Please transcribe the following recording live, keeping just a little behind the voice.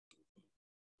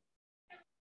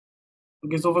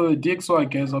Okay, so for the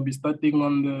DXY, guys, I'll be starting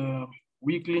on the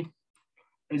weekly.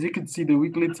 As you can see, the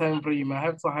weekly time frame, I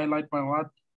have to highlight my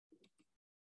what?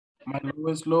 My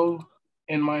lowest low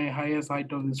and my highest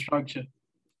height of the structure.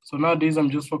 So nowadays,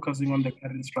 I'm just focusing on the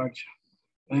current structure.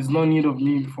 There's no need of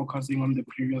me focusing on the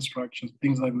previous structures,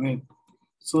 things like that.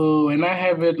 So when I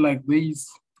have it like this,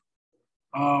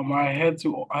 I have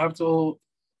to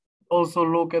also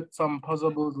look at some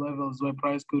possible levels where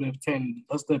price could have 10.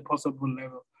 That's the possible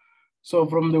level. So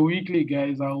from the weekly,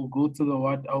 guys, I'll go to the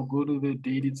what? I'll go to the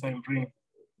daily time frame.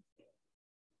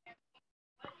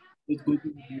 Let's go to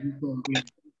the daily time frame.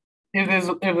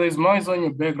 If there's noise on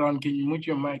your background, can you mute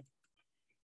your mic?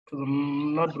 Because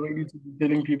I'm not ready to be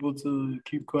telling people to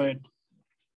keep quiet.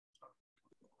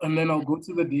 And then I'll go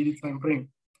to the daily time frame.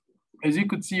 As you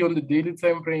could see on the daily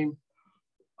time frame,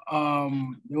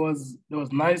 there was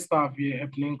nice stuff here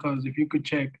happening, because if you could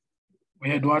check, we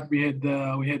had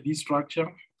this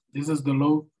structure. This is the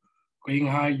low going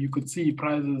high. You could see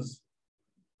prices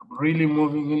really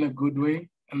moving in a good way.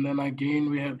 And then again,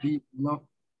 we have these,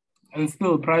 and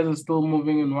still prices still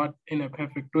moving in a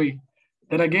perfect way.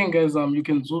 Then again, guys, you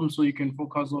can zoom so you can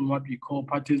focus on what we call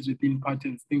patterns within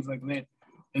patterns, things like that.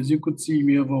 As you could see,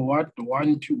 we have a what?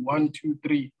 1, 2, 1, 2,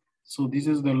 3. So this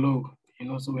is the low,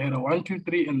 so we had a 1, 2,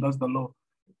 3, and that's the low.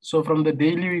 So from the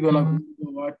daily, we're gonna go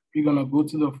to what? We're gonna go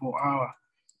to the 4-hour.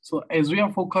 So as we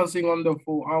are focusing on the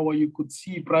 4-hour, you could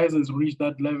see prices reach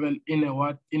that level in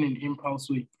an impulse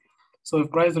way. So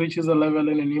if price reaches a level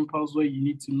in an impulse way, you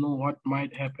need to know what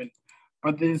might happen.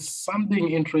 But there's something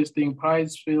interesting.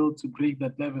 Price failed to break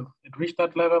that level. It reached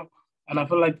that level, and I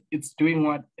feel like it's doing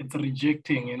what? It's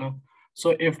rejecting,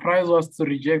 So if price was to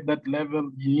reject that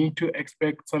level, you need to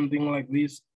expect something like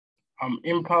this.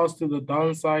 Impulse to the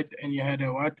downside, and you had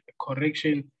a what? A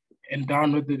correction, and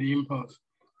down with the impulse.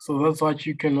 So that's what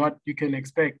you can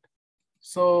expect.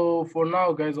 So for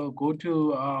now, guys, I'll go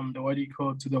to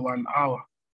the 1 hour.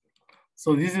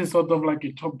 So this is sort of like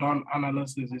a top-down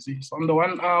analysis, you see. So on the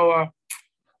 1 hour,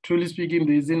 truly speaking,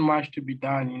 there isn't much to be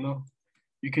done.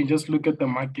 You can just look at the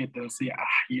market and say,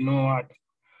 you know what?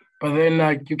 But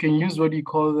then you can use what you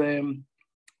call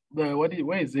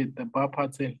where is it? The bar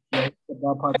pattern. Yeah, the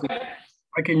bar pattern.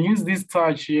 I can use this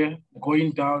touch here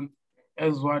going down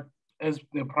as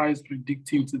the price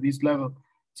predicting to this level.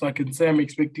 So I can say I'm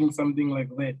expecting something like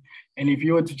that. And if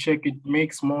you were to check, it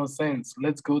makes more sense.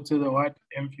 Let's go to the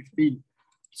M15.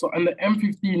 So on the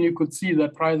M15, you could see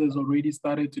that prices already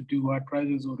started to do what?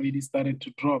 Prices already started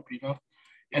to drop,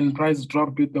 and price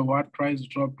dropped with the what? Price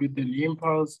dropped with the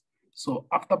impulse. So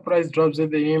after price drops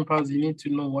at the impulse, you need to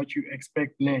know what you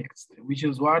expect next, which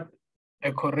is what?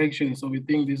 A correction. So we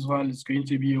think this one is going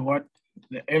to be what?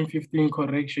 The M15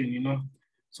 correction,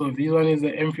 So if this one is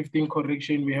the M15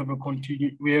 correction, we have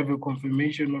a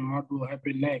confirmation on what will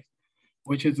happen next,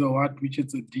 which is a what? Which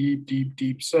is a deep, deep,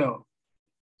 deep sell.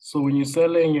 So when you're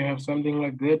selling, you have something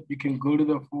like that, you can go to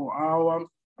the 4-hour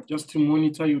just to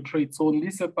monitor your trade. So in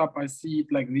this setup, I see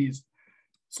it like this.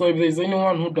 So if there's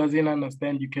anyone who doesn't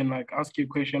understand, you can ask your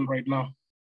question right now.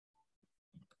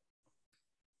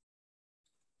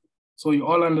 So you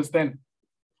all understand?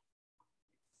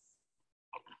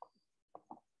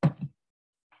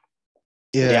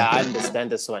 Yeah, I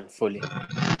understand this one fully.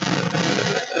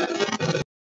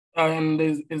 And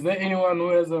is there anyone who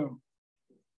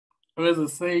has a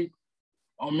say,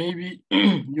 or maybe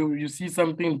you see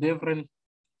something different?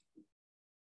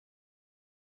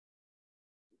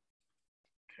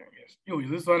 Yo,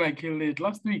 this one I killed it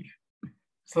last week.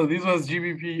 So this was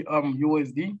GBP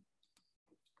USD.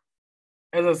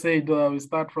 As I said, we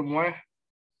start from where?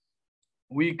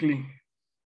 Weekly.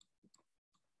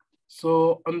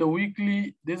 So on the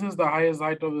weekly, this is the highest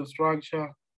height of the structure.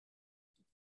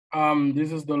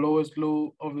 This is the lowest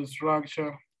low of the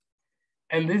structure.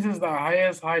 And this is the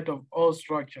highest height of all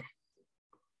structure.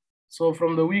 So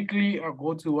from the weekly, I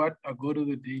go to what? I go to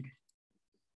the daily.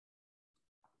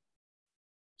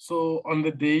 So on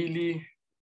the daily,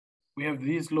 we have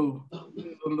this low. This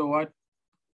is on the what?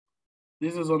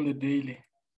 This is on the daily.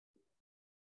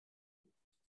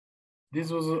 This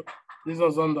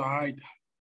was on the height.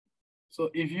 So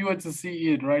if you were to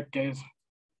see it, right, guys,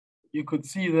 you could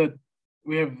see that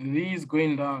we have these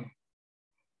going down,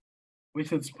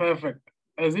 which is perfect.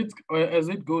 As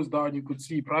it goes down, you could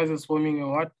see prices forming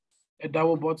a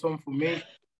double bottom formation.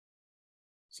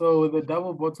 So with the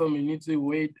double bottom, you need to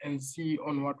wait and see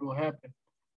on what will happen.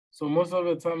 So most of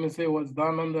the time, we say what's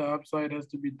done on the upside has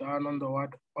to be done on the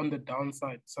on the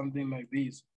downside, something like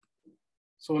this.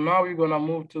 So now we're gonna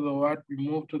move to the what? We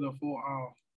move to the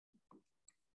 4-hour.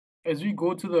 As we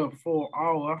go to the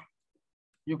 4-hour,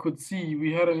 you could see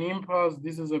we had an impulse.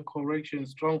 This is a correction,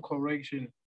 strong correction.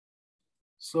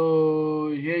 So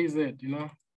here is it, you know,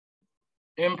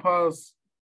 impulse.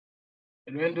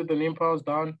 It went with an impulse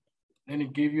down, then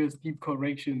it gave you a steep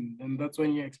correction. And that's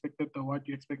when you expected the what?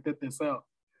 You expected the sell.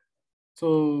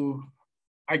 So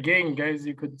again, guys,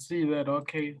 you could see that,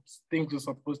 okay, things are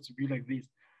supposed to be like this.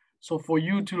 So for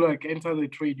you to like enter the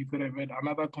trade, you could have had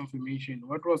another confirmation.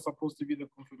 What was supposed to be the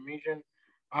confirmation?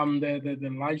 The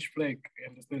large flag,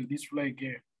 understand this flag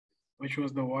here, which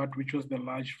was the what? Which was the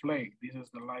large flag. This is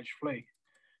the large flag.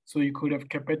 So you could have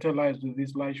capitalized with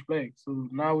this large flag. So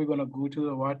now we're gonna go to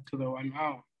the what? To the 1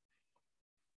 hour.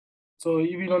 So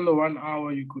even on the 1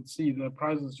 hour, you could see the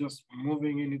price is just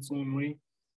moving in its own way.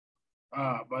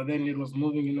 But then it was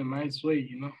moving in a nice way,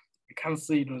 you know. You can't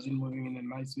say it wasn't moving in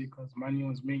a nice way because money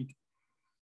was made.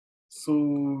 So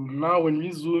now when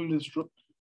we zoom the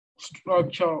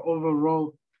structure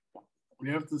overall, we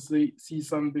have to see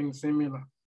something similar.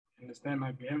 Understand?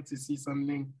 Like we have to see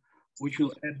something which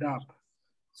will add up.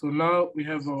 So now we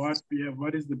have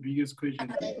what is the biggest question?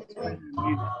 The biggest question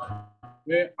is,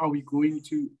 where are we going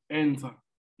to enter?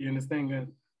 You understand, guys?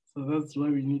 So that's why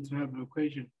we need to have the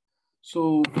equation.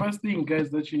 So first thing, guys,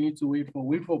 that you need to wait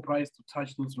for price to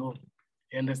touch those lows.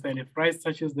 You understand? If price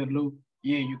touches the low,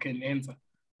 yeah, you can enter.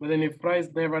 But then if price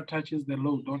never touches the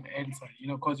low, don't enter, you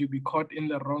know, because you'll be caught in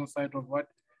the wrong side of what?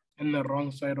 In the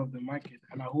wrong side of the market.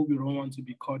 And I hope you don't want to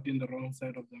be caught in the wrong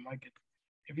side of the market.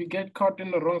 If you get caught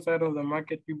in the wrong side of the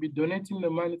market, you'll be donating the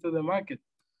money to the market.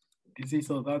 You see,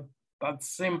 so that's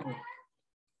simple.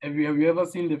 Have you ever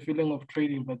seen the feeling of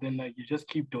trading, but then like you just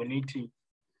keep donating?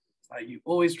 Like you're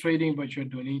always trading, but you're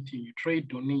donating. You trade,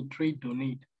 donate, trade,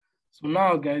 donate. So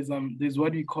now, guys, there's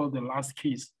what we call the last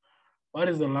keys. What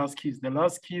is the last keys? The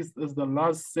last keys is the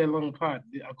last selling part.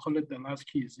 I call it the last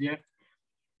keys. Yeah.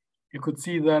 You could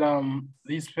see that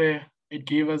this pair, it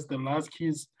gave us the last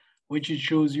keys, which it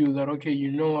shows you that, okay,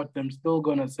 you know what, I'm still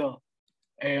gonna sell.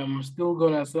 I'm still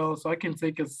gonna sell. So I can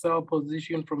take a sell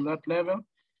position from that level.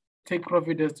 Take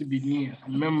profit has to be near.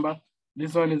 Remember,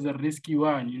 this one is a risky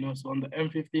one, you know. So on the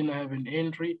M15, I have an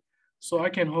entry. So I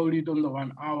can hold it on the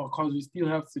 1 hour because we still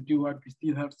have to do what? We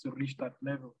still have to reach that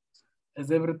level. Is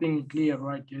everything clear,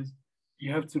 right, guys?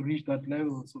 You have to reach that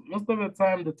level. So most of the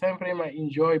time, the time frame I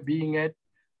enjoy being at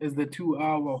is the 2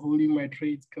 hour holding my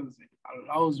trades because it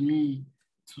allows me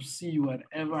to see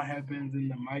whatever happens in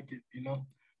the market, you know.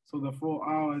 So the 4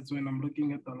 hours when I'm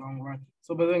looking at the long run.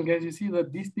 So, but then guys, you see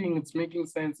that this thing, it's making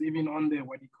sense even on the,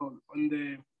 what do you call it? On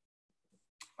the,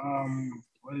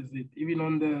 what is it? Even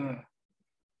on the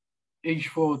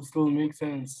H4, it still makes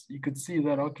sense. You could see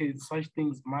that, okay, such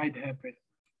things might happen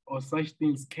or such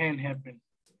things can happen.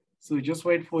 So just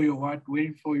wait for your what?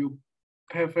 Wait for your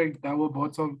perfect double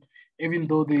bottom, even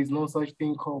though there is no such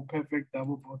thing called perfect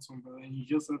double bottom, but then you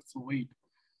just have to wait.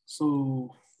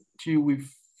 So till we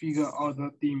figure out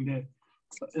that thing there.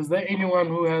 So is there anyone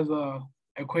who has a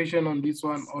question on this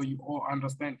one, or you all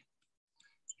understand?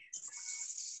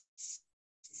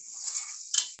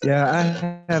 Yeah,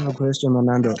 I have a question,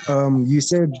 Manando. You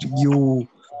said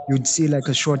you'd see like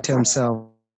a short-term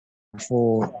sell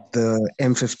for the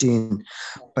M15,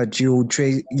 but you'll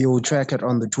track it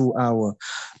on the 2 hour.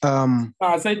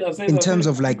 I said in terms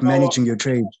of like managing your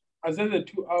trade. I said the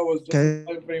 2 hours just the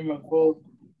time frame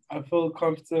I feel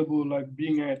comfortable like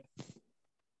being at.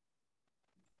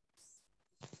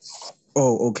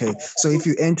 Oh, okay. So if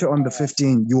you enter on the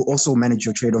 15, you also manage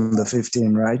your trade on the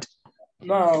 15, right?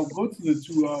 No, I'll go to the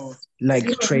 2 hours. Like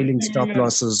trailing stop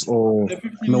losses or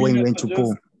knowing when to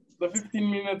pull. The 15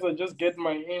 minutes, I just get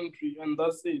my entry and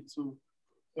that's it. So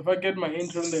if I get my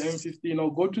entry on the M15,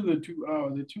 I'll go to the 2 hour.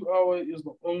 The 2 hour is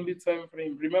the only time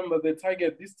frame. Remember the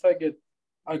target, this target,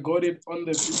 I got it on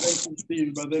the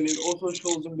M15, but then it also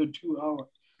shows in the 2 hour.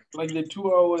 Like the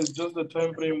 2 hour is just the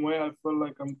time frame where I feel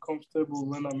like I'm comfortable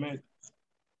when I'm at.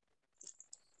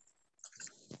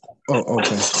 Oh,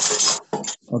 okay.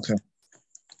 Okay.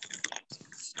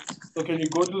 So can you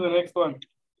go to the next one?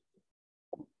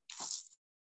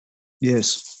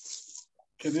 Yes.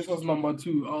 Okay, this was number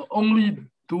 2. I'll only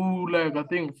do like, I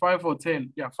think 5 or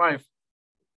 10. Yeah, 5.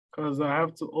 Because I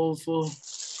have to also,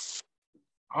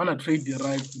 I want to trade the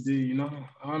right today, you know.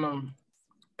 I want to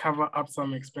cover up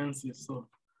some expenses. So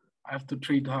I have to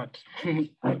trade hard. You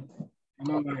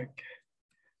know, like,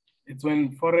 it's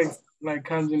when Forex like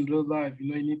comes in real life, you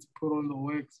know, you need to put on the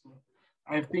work. So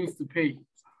I have things to pay.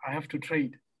 I have to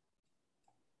trade.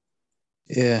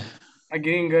 Yeah.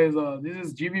 Again, guys, this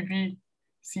is GBP,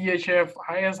 CHF,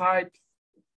 highest height.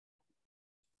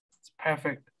 It's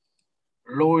perfect.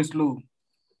 Low is low.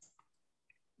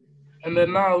 And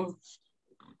then now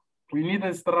we need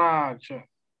a structure.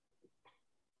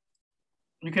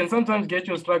 you can sometimes get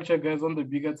your structure, guys, on the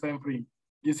bigger time frame.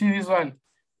 You see this one?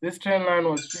 This trend line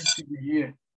was 50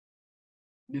 here.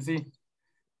 You see?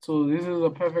 So this is a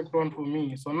perfect one for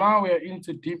me. So now we are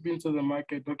deep into the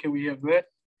market. Okay, we have that.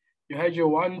 You had your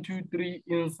 1, 2, 3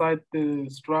 inside the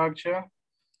structure.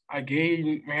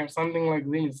 Again, we have something like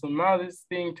this. So now this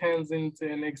thing turns into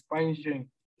an expansion.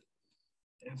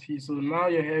 You see, so now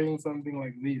you're having something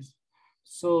like this.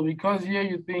 So because here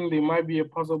you think there might be a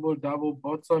possible double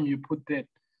bottom, you put that.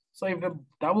 So if the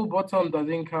double bottom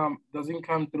doesn't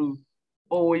come through,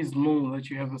 always know that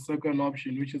you have a second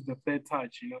option, which is the third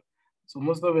touch, you know. So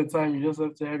most of the time, you just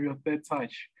have to have your third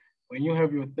touch. When you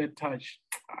have your third touch,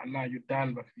 now you're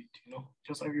done with it, you know.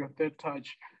 Just have your third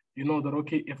touch. You know that,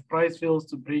 okay, if price fails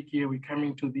to break here, we're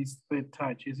coming to this third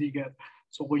touch. You see, guys?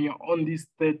 So when you're on this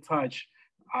third touch,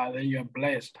 then you're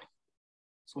blessed.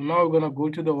 So now we're gonna go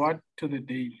to the what? To the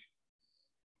daily.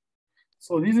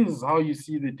 So this is how you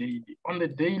see the daily. On the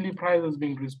daily, price has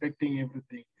been respecting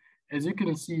everything. As you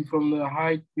can see from the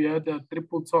height, we had a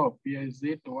triple top. Here is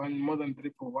it, one more than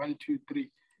triple, 1, 2, 3.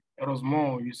 It was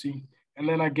more, you see. And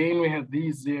then again, we have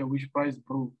these here, which price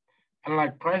broke. And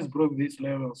like price broke this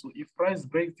level. So if price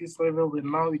breaks this level, then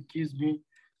now it gives me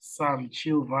some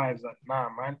chill vibes. Like, nah,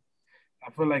 man, I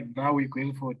feel like now we're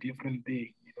going for a different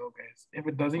thing, you know, guys. If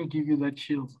it doesn't give you that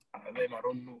chills, then I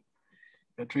don't know.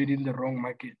 You're trading the wrong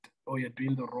market or you're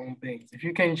doing the wrong things. If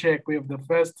you can check, we have the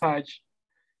first touch,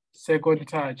 second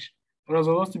touch. It was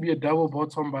supposed to be a double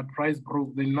bottom, but price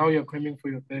broke. Then now you're coming for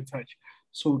your third touch.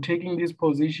 So taking these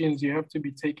positions, you have to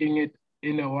be taking it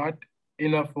in a what?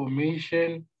 In a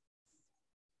formation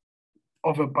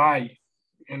of a buy.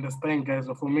 You understand, guys?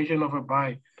 A formation of a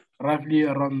buy, roughly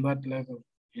around that level,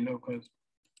 you know, because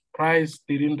price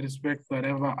didn't respect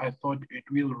whatever I thought it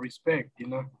will respect, you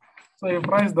know. So if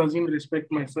price doesn't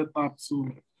respect my setup, so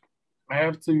I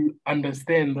have to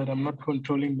understand that I'm not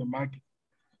controlling the market.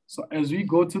 So as we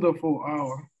go to the 4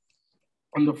 hour,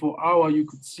 on the 4 hour, you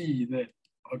could see that,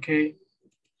 okay,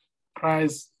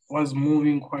 price was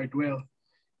moving quite well.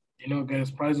 You know,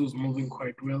 guys, price was moving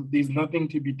quite well. There's nothing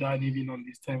to be done even on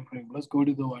this time frame. Let's go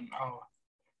to the 1 hour.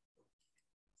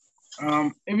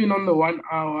 Even on the 1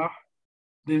 hour,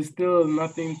 there's still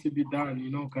nothing to be done,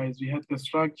 you know, guys. We had the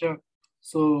structure.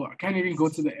 So I can't even go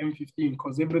to the M15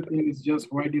 because everything is just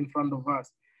right in front of us.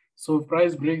 So if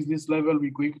price breaks this level,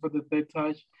 we're going for the third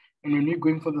touch. And when you're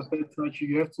going for the third touch,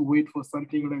 you have to wait for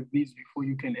something like this before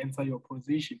you can enter your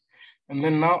position. And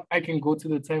then now I can go to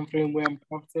the time frame where I'm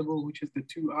comfortable, which is the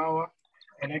 2 hour,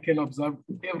 and I can observe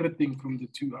everything from the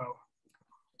 2 hour.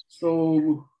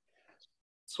 So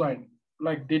it's fine.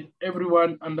 Like, did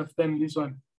everyone understand this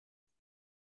one?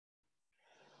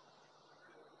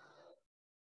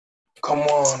 Come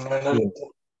on, man. What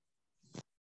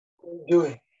are you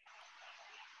doing?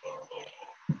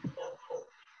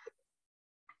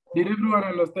 Did everyone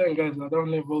understand, guys? I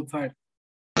don't have all time.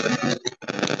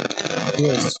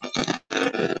 Yes.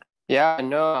 Yeah,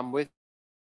 no, I'm with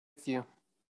you.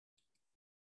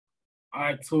 All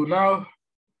right, so now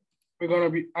we're going to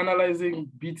be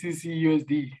analyzing BTC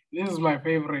USD. This is my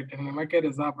favorite, and the market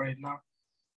is up right now.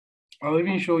 I'll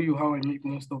even show you how I make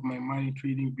most of my money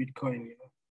trading Bitcoin, you know.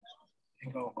 I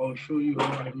think I'll show you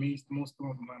how I make most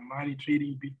of my money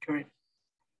trading Bitcoin.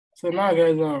 So now,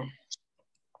 guys,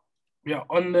 we are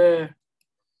on the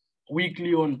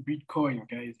weekly on Bitcoin,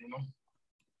 guys, you know.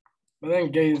 But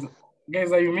then,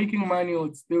 guys, are you making money or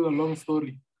it's still a long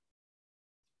story?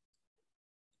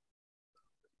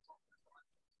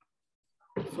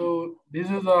 So this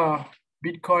is a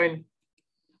Bitcoin,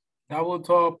 double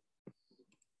top,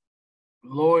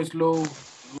 low is low.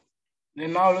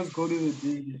 Then now let's go to the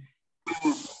daily.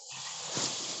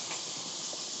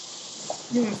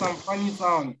 Here's some funny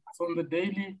sound. So on the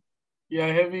daily, you're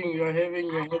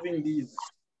having these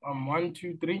 1,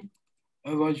 2, 3.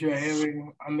 That's what you're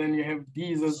having, and then you have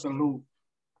these as the low,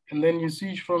 and then you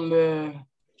switch from the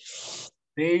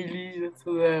daily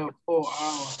to the 4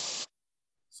 hour.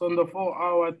 So on the 4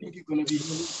 hour, I think you're gonna be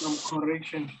having some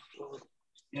correction.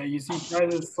 Yeah, you see,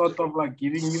 price is sort of like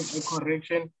giving you a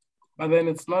correction, but then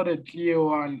it's not a clear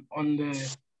one on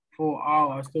the 4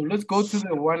 hours. So let's go to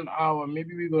the 1 hour.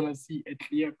 Maybe we're gonna see a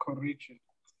clear correction.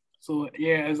 So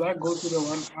yeah, as I go to the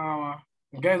 1 hour,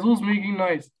 guys, who's making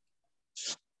noise?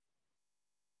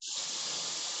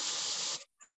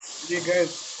 Yeah,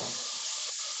 guys.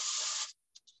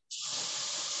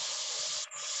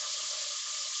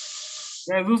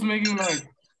 Guys, who's making noise?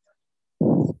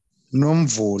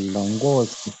 Nomvula,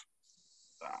 Ngozi.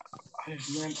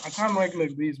 Man, I can't work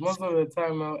like this. Most of the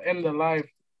time, I'll end the live,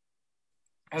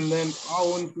 and then I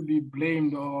want to be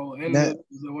blamed or end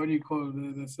what do you call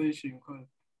the session?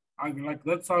 Like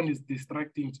that sound is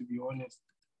distracting, to be honest.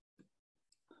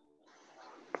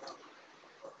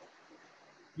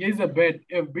 Here's a bet.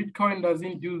 If Bitcoin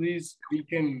doesn't do this,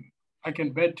 I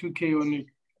can bet 2K on it.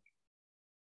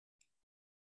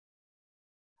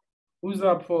 Who's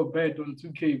up for a bet on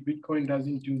 2K if Bitcoin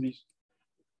doesn't do this?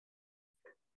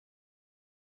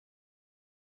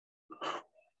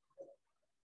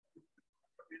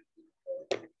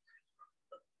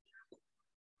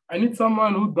 I need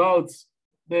someone who doubts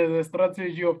the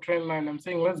strategy of trendline. I'm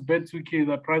saying let's bet 2K,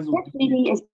 the price of this meeting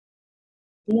is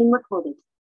being recorded.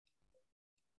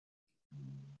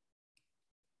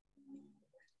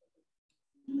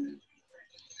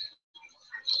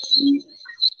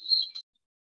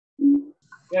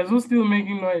 Yeah, who's still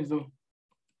making noise though?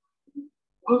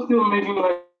 Who's still making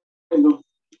noise though?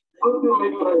 Who's still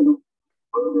making noise though?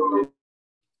 Who's still making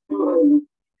noise though?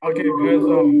 Okay,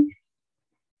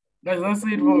 guys, that's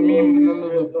it for me.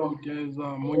 Guys,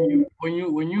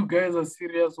 when you guys are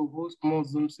serious or host more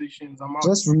Zoom sessions, I'm out.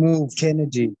 Just remove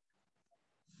Kennedy.